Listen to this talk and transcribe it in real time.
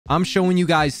I'm showing you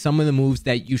guys some of the moves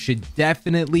that you should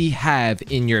definitely have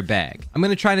in your bag. I'm going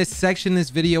to try to section this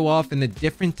video off into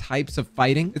different types of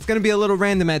fighting. It's going to be a little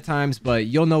random at times, but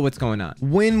you'll know what's going on.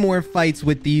 Win more fights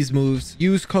with these moves.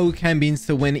 Use code KenBeans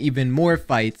to win even more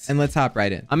fights. And let's hop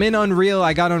right in. I'm in Unreal.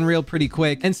 I got Unreal pretty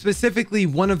quick. And specifically,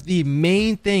 one of the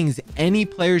main things any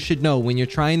player should know when you're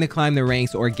trying to climb the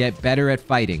ranks or get better at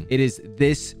fighting, it is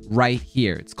this right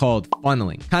here. It's called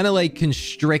funneling. Kind of like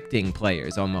constricting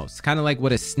players almost. Kind of like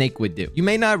what a snake would do. You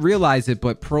may not realize it,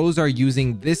 but pros are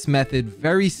using this method,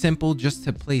 very simple, just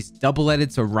to place double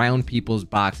edits around people's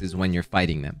boxes when you're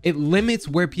fighting them. It limits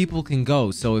where people can go,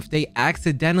 so if they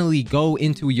accidentally go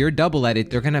into your double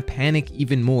edit, they're gonna panic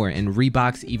even more and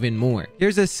rebox even more.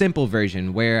 Here's a simple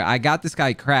version where I got this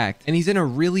guy cracked and he's in a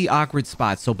really awkward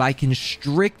spot, so by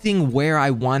constricting where I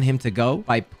want him to go,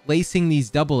 by placing these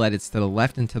double edits to the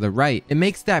left and to the right, it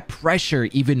makes that pressure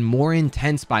even more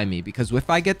intense by me, because if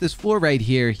I get this floor right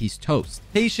here, he's toast.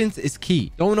 Patience is key.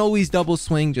 Don't always double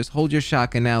swing, just hold your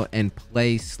shotgun out and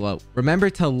play slow. Remember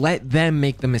to let them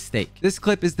make the mistake. This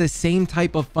clip is the same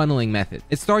type of funneling method.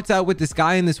 It starts out with this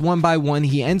guy in this 1x1.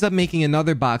 He ends up making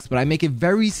another box, but I make it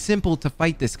very simple to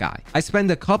fight this guy. I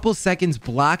spend a couple seconds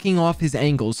blocking off his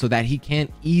angles so that he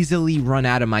can't easily run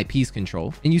out of my piece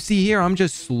control. And you see here, I'm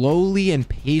just slowly and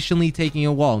patiently taking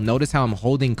a wall. Notice how I'm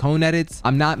holding cone edits.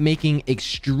 I'm not making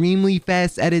extremely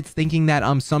fast edits thinking that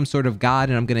I'm some sort of god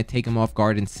and I'm going to take him off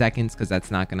guard in seconds, because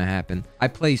that's not going to happen. I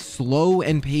play slow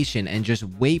and patient and just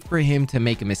wait for him to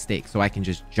make a mistake so I can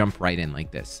just jump right in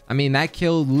like this. I mean, that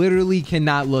kill literally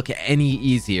cannot look any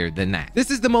easier than that.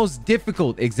 This is the most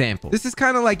difficult example. This is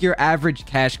kind of like your average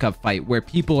cash cup fight where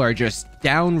people are just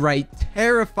downright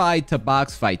terrified to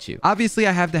box fight you. Obviously,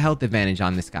 I have the health advantage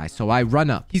on this guy, so I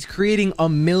run up. He's creating a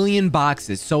million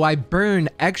boxes, so I burn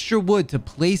extra wood to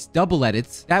place double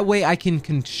edits. That way I can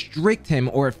constrict him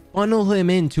or funnel him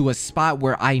into a spot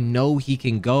where I know he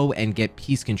can go and get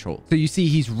piece control. So you see,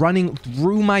 he's running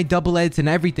through my double edits and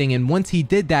everything, and once he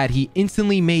did that, he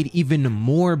instantly made even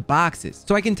more boxes.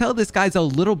 So I can tell this guy's a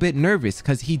little bit nervous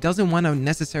because he doesn't want to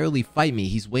necessarily fight me.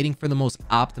 He's waiting for the most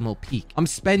optimal peak. I'm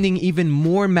spending even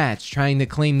more mats trying to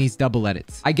claim these double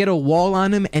edits. I get a wall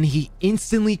on him and he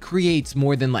instantly creates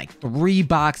more than like 3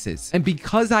 boxes. And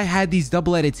because I had these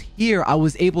double edits here, I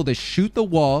was able to shoot the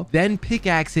wall, then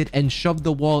pickaxe it and shove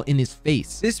the wall in his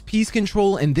face. This piece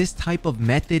control and this type of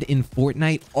method in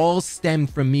Fortnite all stemmed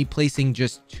from me placing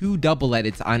just 2 double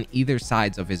edits on either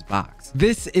sides of his box.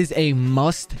 This is a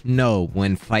must know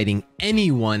when fighting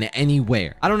anyone,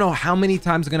 anywhere. I don't know how many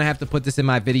times I'm gonna have to put this in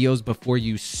my videos before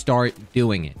you start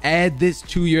doing it. Add this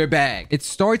to your bag. It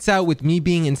starts out with me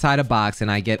being inside a box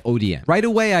and I get ODM. Right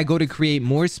away, I go to create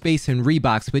more space and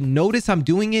rebox, but notice I'm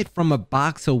doing it from a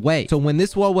box away. So when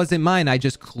this wall wasn't mine, I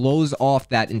just close off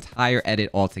that entire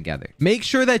edit altogether. Make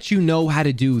sure that you know how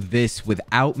to do this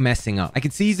without messing up. I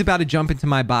can see he's about to jump into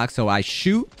my box, so I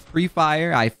shoot,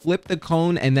 pre-fire, I flip the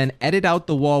cone, and then edit out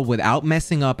the wall without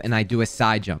messing up, and I do a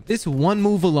side jump. This one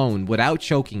move alone, without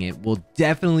choking it, will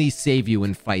definitely save you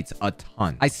in fights a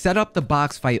ton. I set up the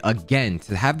box fight again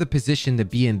to have the position to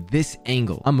be in this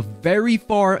angle. I'm very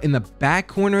far in the back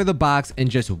corner of the box and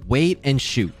just wait and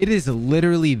shoot. It is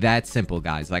literally that simple,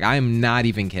 guys. Like, I am not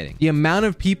even kidding. The amount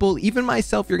of people, even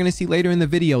myself, you're gonna see later in the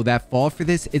video, that fall for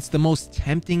this, it's the most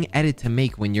tempting edit to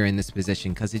make when you're in this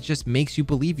position, because it just makes you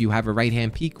believe you have a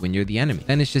right-hand peek when you're the enemy.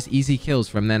 Then it's just easy kills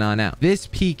from then on out. This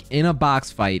peek in a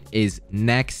box fight is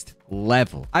next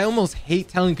level. I almost hate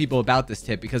telling people about this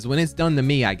tip because when it's done to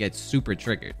me, I get super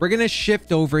triggered. We're gonna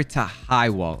shift over to high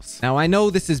walls. Now, I know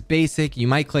this is basic, you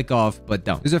might click off, but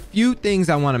don't. There's a few things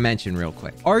I want to mention real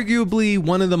quick. Arguably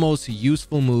one of the most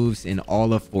useful moves in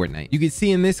all of Fortnite. You can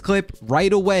see in this clip,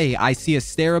 right away, I see a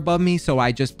stair above me, so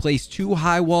I just place 2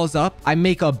 high walls up. I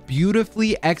make a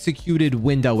beautifully executed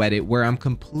window edit where I'm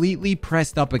completely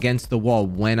pressed up against the wall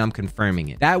when I'm confirming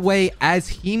it. That way, as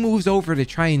he moves over to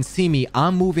try and see me,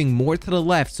 I'm moving more to the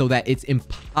left so that it's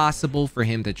impossible for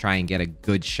him to try and get a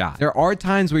good shot. There are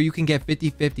times where you can get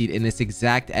 50-50 in this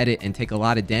exact edit and take a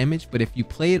lot of damage, but if you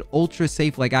play it ultra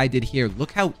safe like I did here,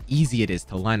 look how easy it is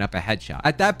to line up a headshot.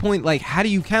 At that point, like, how do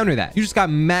you counter that? You just got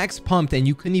max pumped and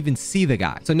you couldn't even see the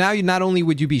guy. So now you not only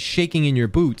would you be shaking in your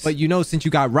boots, but you know, since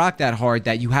you got rocked that hard,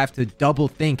 that you have to double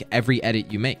think every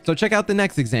edit you make. So check out the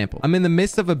next example. I'm in the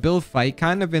midst of a build fight,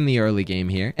 kind of in the early game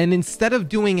here, and instead of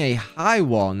doing a high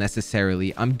wall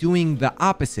necessarily, I'm doing the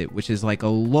opposite, which is like a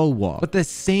low wall, but the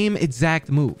same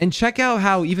exact move. And check out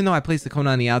how, even though I placed the cone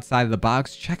on the outside of the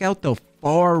box, check out the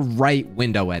far right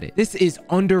window edit. This is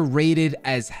underrated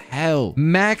as hell.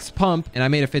 Max pump, and I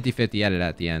made a 50-50 edit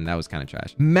at the end. That was kind of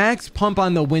trash. Max pump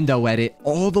on the window edit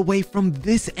all the way from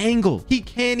this angle. He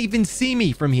can't even see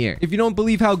me from here. If you don't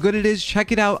believe how good it is,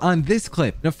 check it out on this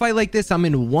clip. In a fight like this, I'm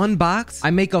in one box.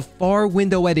 I make a far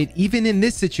window edit even in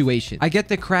this situation. I get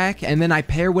the crack, and then I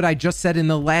pair what I just said in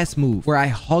the last move, where I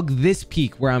hug this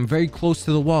peak where I'm very close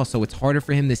to the wall, so it's harder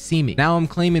for him to see me. Now I'm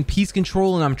claiming piece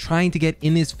control, and I'm trying to get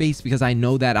in his face because I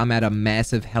know that I'm at a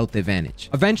massive health advantage.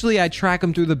 Eventually, I track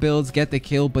him through the builds, get the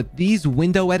kill, but these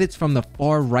window edits from the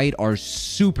far right are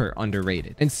super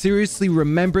underrated. And seriously,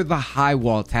 remember the high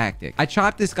wall tactic. I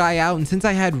chopped this guy out, and since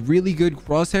I had really good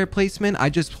crosshair placement, I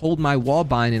just hold my wall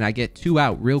bind and I get 2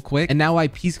 out real quick. And now I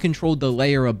piece controlled the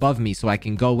layer above me so I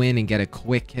can go in and get a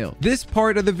quick kill. This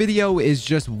part of the video is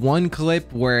just one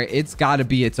clip where it's gotta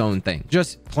be its own thing.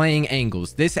 Just playing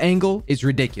angles. This angle is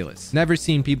ridiculous. Never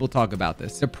seen people talk about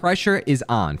this. The pressure is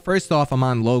on. First off, I'm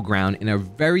on low ground in a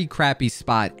very crappy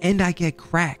spot and I get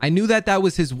cracked. I knew that that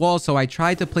was his wall, so I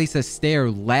tried to place a stair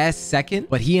last second,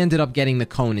 but he ended up getting the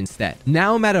cone instead.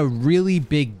 Now I'm at a really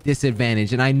big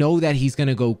disadvantage and I know that he's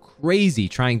gonna go crazy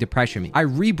trying to pressure me. I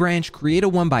rebranch, create a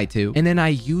 1x2, and then I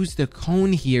use the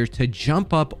cone here to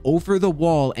jump up over the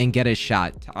wall and get a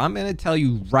shot. I'm gonna tell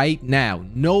you right now,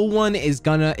 no one is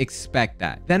gonna expect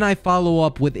that. Then I follow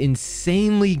up with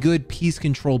insanely good piece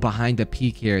control behind the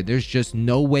peak here. There's just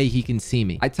no way he can see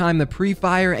me. I time the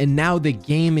pre-fire and now the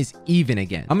game is even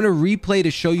again. I'm gonna replay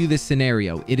to show you this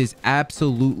scenario. It is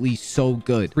absolutely so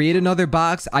good. Create another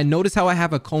box. I notice how I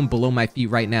have a cone below my feet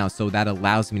right now, so that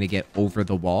allows me to get over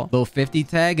the wall. Little 50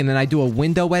 tag, and then I do a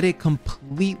window edit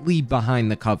completely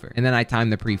behind the cover, and then I time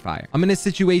the pre-fire. I'm in a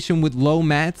situation with low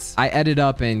mats. I edit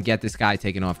up and get this guy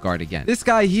taken off guard again. This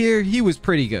guy here, he was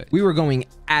pretty good. We were going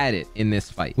at it in this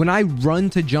fight. When I run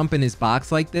to jump in his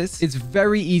box like this, it's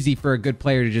very easy for a good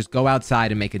player to just go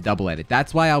outside and make a double edit.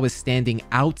 That's why I was standing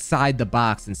outside the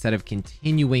box instead of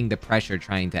continuing the pressure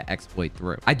trying to exploit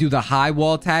through. I do the high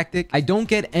wall tactic. I don't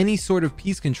get any sort of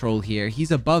piece control here.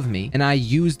 He's above me, and I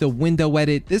use the window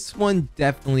edit. This one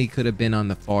definitely could have been on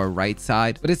the far right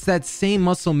side, but it's that same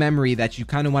muscle memory that you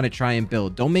kind of want to try and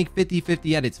build. Don't make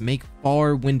 50-50 edits, make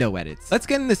far window edits. Let's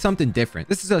get into something different.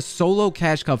 This is a solo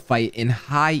cash cup fight in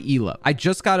high elo. I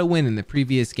just got a win in the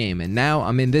previous game, and now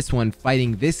I'm in this one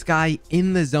fighting this guy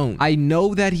in the zone. I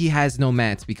know that he has no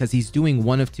mats because he's doing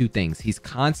one of two things. He's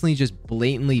constantly just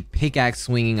blatantly pickaxe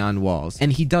swinging on walls,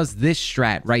 and he does this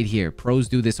strat right here. Pros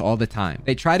do this all the time.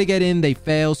 They try to get in, they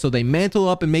fail, so they mantle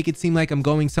up and make it seem like I'm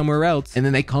going somewhere else, and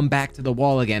then they come back to the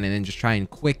wall again and then just try and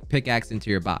quick pickaxe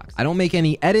into your box. I don't make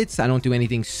any edits. I don't do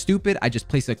anything stupid. I just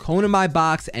place a cone in my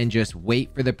box and just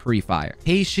wait for the pre-fire.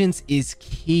 Patience is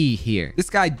key here. This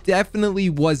guy definitely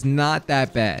was not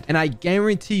that bad, and I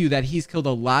guarantee you that he's killed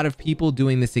a lot of people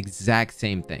doing this exact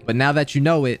same thing. But now that you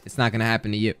know it, it's not gonna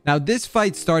happen to you. Now, this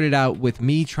fight started out with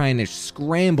me trying to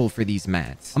scramble for these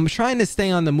mats. I'm trying to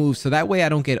stay on the move so that way I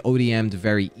don't get ODM'd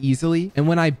very easily, and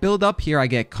when I build up here, I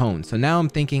get coned. So now I'm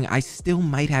thinking I still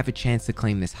might have a chance to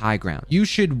claim this high ground. You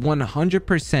should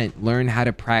 100% learn how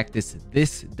to practice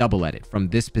this double edit from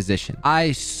this position.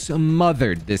 I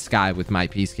smothered this guy with my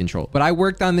piece control, but I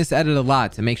worked on this edit a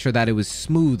lot to make sure that it was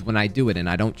smooth when I do it and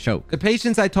I don't choke. The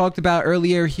patience I talked about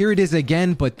earlier, here it is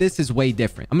again, but this is way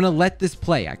different. I'm gonna let this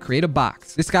play. I create a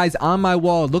box. This guy's on my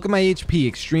wall. Look at my HP,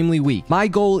 extremely weak. My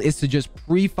goal is to just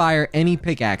pre-fire any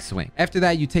pickaxe swing. After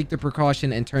that, you take the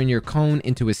precaution and turn your cone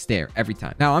into a stair every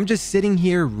time. Now, I'm just sitting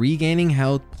here regaining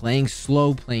health, playing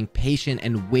slow, playing patient,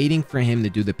 and waiting for him to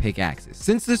do the pickaxes.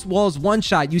 Since this wall's one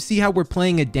shot, you see how we're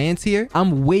playing a dance here?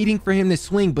 I'm waiting for him to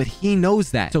swing, but he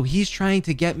knows that. So he's trying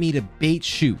to get me to bait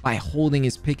shoot by holding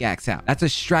his pickaxe out. That's a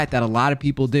strat that a lot of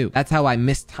people do. That's how I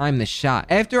mistime the shot.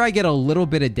 After I get a little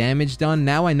bit of damage done,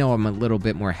 now I know I'm a little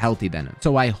bit more healthy than him.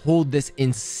 So I hold this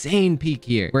insane peak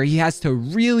here where he has to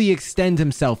really extend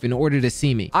himself in order to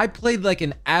see me. I played like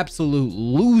an absolute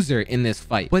loser in this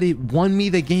fight, but it won me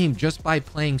the game just by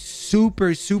playing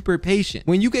super patient.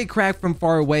 When you get cracked from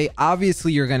far away,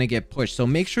 obviously you're gonna get pushed. So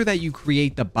make sure that you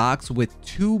create the box with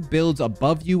 2 builds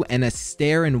above you and a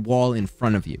stair and wall in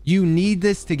front of you. You need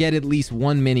this to get at least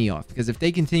 1 mini off, because if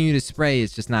they continue to spray,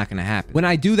 it's just not gonna happen. When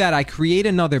I do that, I create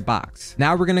another box.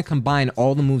 Now we're gonna combine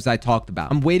all the moves I talked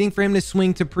about. I'm waiting for him to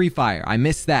swing to pre-fire. I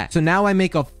missed that. So now I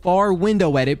make a far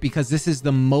window edit because this is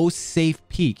the most safe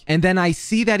peak. And then I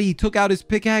see that he took out his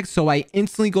pickaxe, so I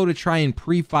instantly go to try and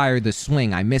pre-fire the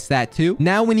swing. I missed that too.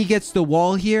 Now when he gets to the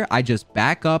wall here, I just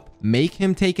back up, make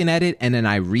him take an edit, and then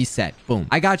I reset. Boom.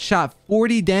 I got shot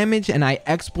 40 damage and I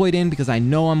exploit in because I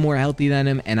know I'm more healthy than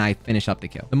him, and I finish up the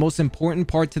kill. The most important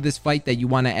part to this fight that you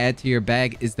want to add to your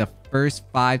bag is the first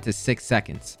 5 to 6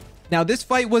 seconds. Now, this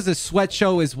fight was a sweat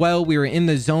show as well. We were in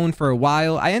the zone for a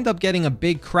while. I end up getting a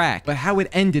big crack, but how it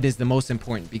ended is the most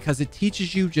important because it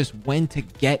teaches you just when to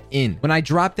get in. When I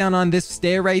drop down on this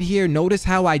stair right here, notice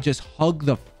how I just hug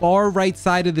the far right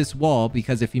side of this wall,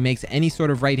 because if he makes any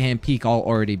sort of right-hand peek, I'll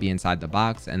already be inside the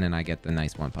box, and then I get the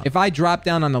nice one pump. If I drop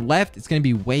down on the left, it's going to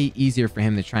be way easier for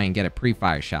him to try and get a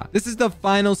pre-fire shot. This is the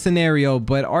final scenario,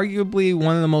 but arguably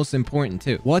one of the most important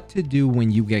too. What to do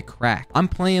when you get cracked. I'm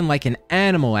playing like an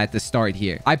animal at the start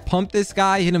here. I pumped this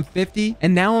guy, hit him 50,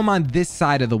 and now I'm on this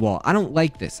side of the wall. I don't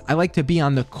like this. I like to be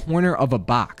on the corner of a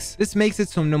box. This makes it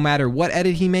so no matter what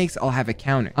edit he makes, I'll have a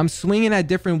counter. I'm swinging at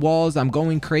different walls. I'm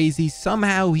going crazy.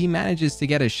 Somehow he manages to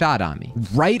get a shot on me.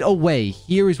 Right away,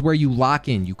 here is where you lock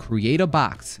in. You create a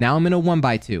box. Now I'm in a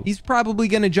 1x2. He's probably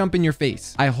gonna jump in your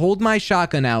face. I hold my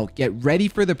shotgun out, get ready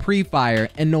for the pre-fire,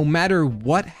 and no matter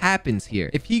what happens here,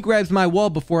 if he grabs my wall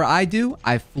before I do,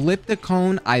 I flip the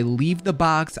cone, I leave the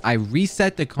box, I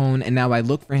reset the cone, and now I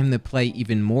look for him to play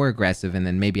even more aggressive, and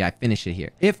then maybe I finish it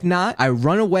here. If not, I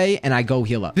run away and I go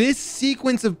heal up. This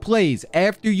sequence of plays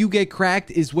after you get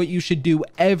cracked is what you should do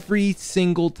every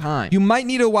single time. You might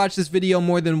need to watch this video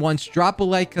more than once. Drop a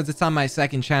like because it's on my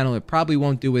second channel. It probably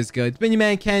won't do as good. It's been your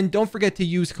man Ken. Don't forget to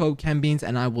use code KenBeans,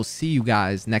 and I will see you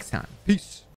guys next time. Peace.